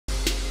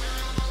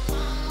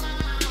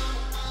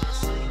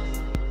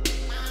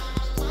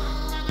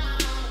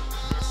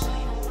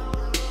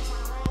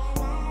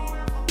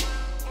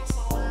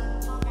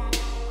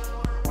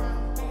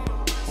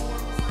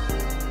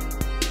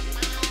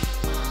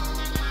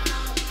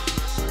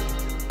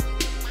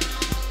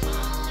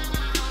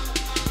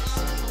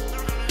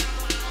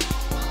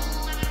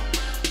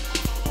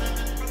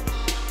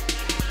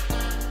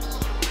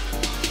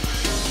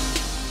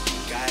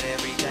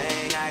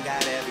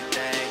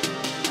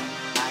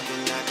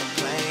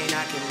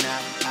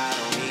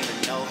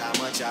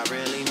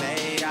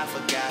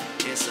forgot,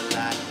 it's a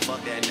lie.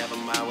 Fuck that, never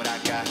mind what I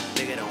got.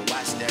 Nigga, don't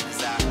watch that,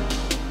 cause I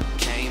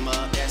came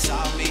up, that's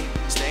all me.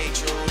 Stay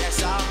true,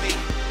 that's all me.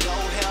 No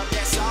help,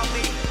 that's all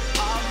me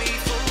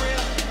for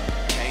real.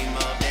 Came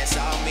up, that's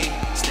all me.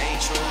 Stay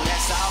true,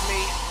 that's all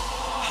me.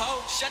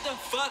 Ho, shut the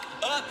fuck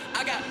up,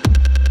 I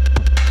got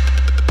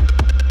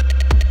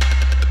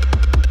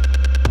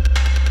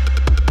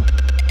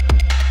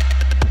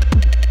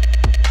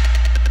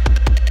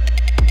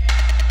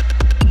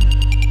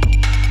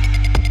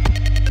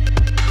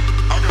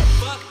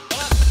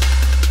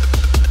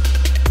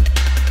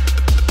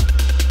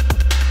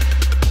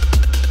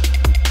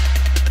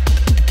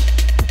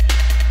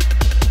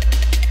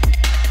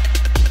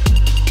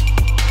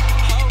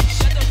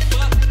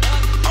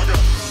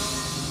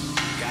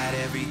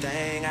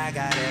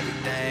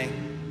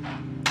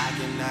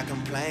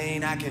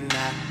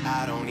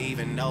I don't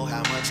even know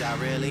how much I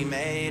really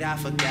made. I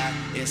forgot,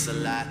 it's a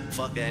lot.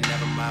 Fuck that,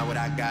 never mind what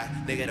I got.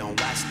 Nigga, don't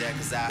watch that,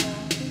 cause I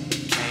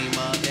came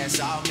up, that's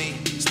all me.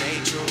 Stay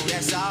true,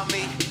 that's all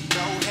me.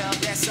 No help,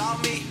 that's all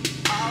me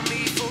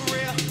for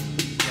real.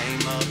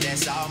 Came up,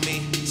 that's all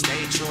me.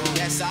 Stay true,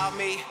 that's all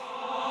me.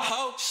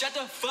 Ho, shut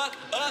the fuck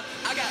up,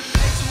 I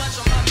got